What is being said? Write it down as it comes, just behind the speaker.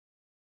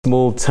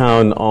Small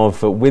town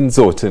of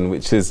Windsorton,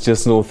 which is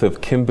just north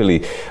of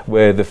Kimberley,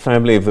 where the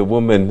family of the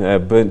woman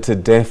burnt to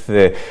death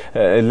there,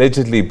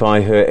 allegedly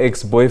by her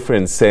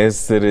ex-boyfriend,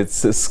 says that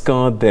it's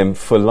scarred them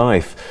for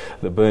life.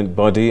 The burnt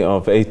body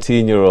of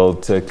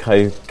 18-year-old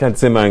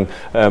Keikantsemang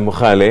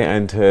Mokgele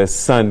and her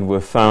son were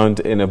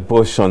found in a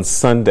bush on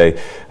Sunday.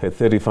 Her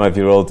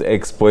 35-year-old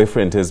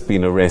ex-boyfriend has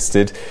been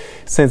arrested.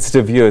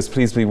 Sensitive viewers,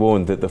 please be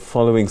warned that the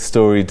following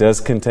story does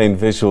contain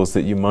visuals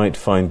that you might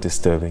find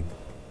disturbing.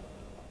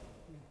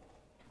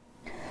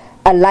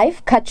 A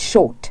life cut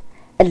short,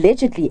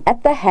 allegedly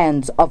at the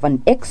hands of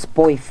an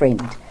ex-boyfriend.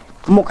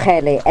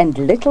 Mokgele and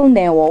little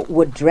Neo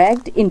were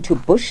dragged into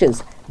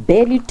bushes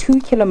barely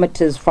 2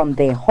 kilometers from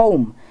their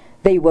home.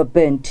 They were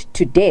burnt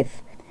to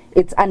death.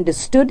 It's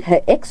understood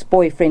her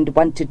ex-boyfriend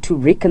wanted to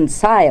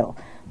reconcile,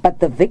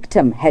 but the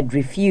victim had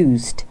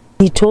refused.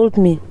 He told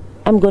me,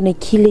 I'm going to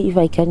kill her if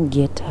I can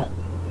get her.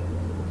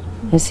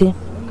 You see?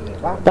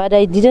 But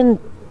I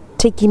didn't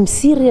take him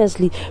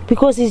seriously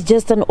because he's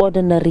just an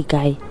ordinary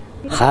guy.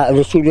 I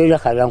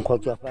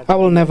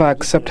will never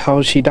accept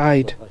how she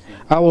died.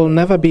 I will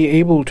never be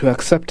able to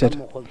accept it.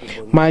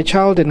 My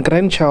child and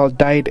grandchild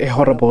died a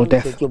horrible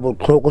death. The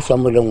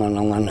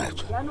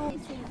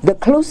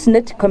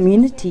close-knit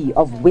community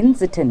of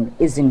Windsorton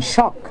is in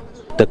shock.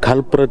 The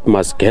culprit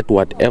must get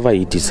whatever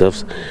he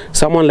deserves.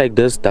 Someone like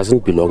this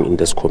doesn't belong in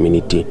this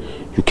community.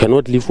 You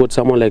cannot live with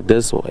someone like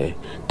this.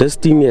 This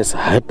thing has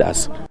hurt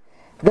us.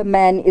 The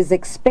man is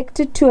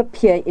expected to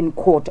appear in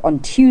court on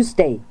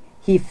Tuesday.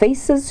 He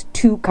faces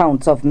 2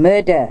 counts of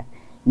murder.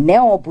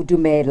 Neo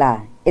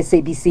Budumela,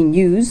 SABC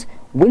News,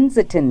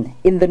 Windsorton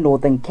in the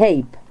Northern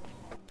Cape.